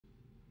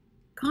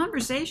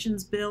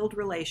Conversations build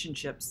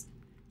relationships.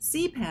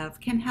 CPPEV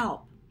can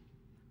help.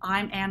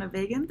 I'm Anna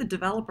Vagin, the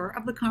developer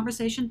of the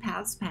Conversation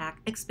Paths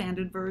Pack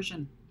expanded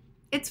version.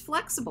 It's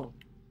flexible.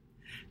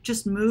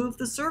 Just move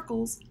the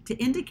circles to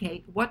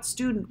indicate what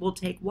student will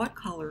take what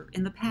color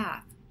in the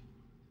path.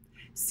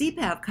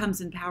 CPPEV comes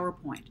in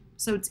PowerPoint,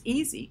 so it's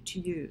easy to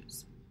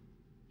use.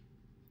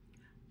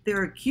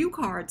 There are cue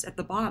cards at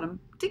the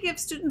bottom to give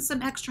students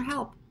some extra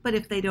help, but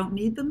if they don't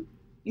need them,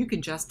 you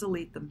can just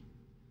delete them.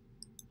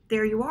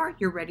 There you are,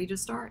 you're ready to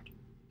start.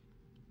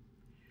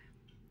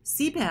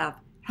 CPPEV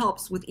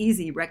helps with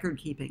easy record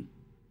keeping.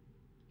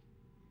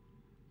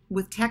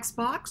 With text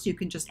box, you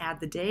can just add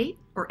the date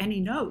or any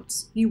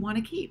notes you want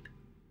to keep.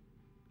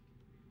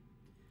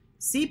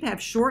 CPPEV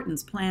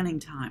shortens planning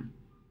time.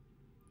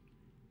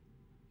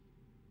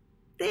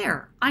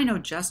 There, I know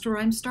just where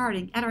I'm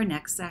starting at our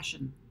next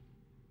session.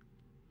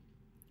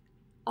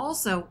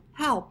 Also,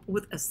 help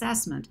with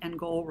assessment and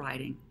goal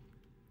writing.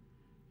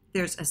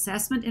 There's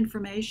assessment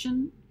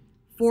information,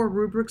 4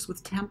 rubrics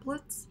with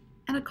templates,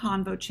 and a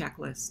Convo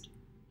checklist.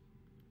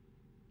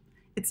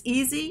 It's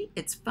easy,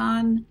 it's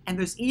fun, and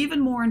there's even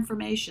more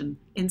information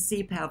in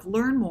CPPEV.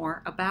 Learn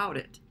more about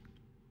it.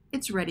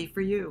 It's ready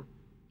for you.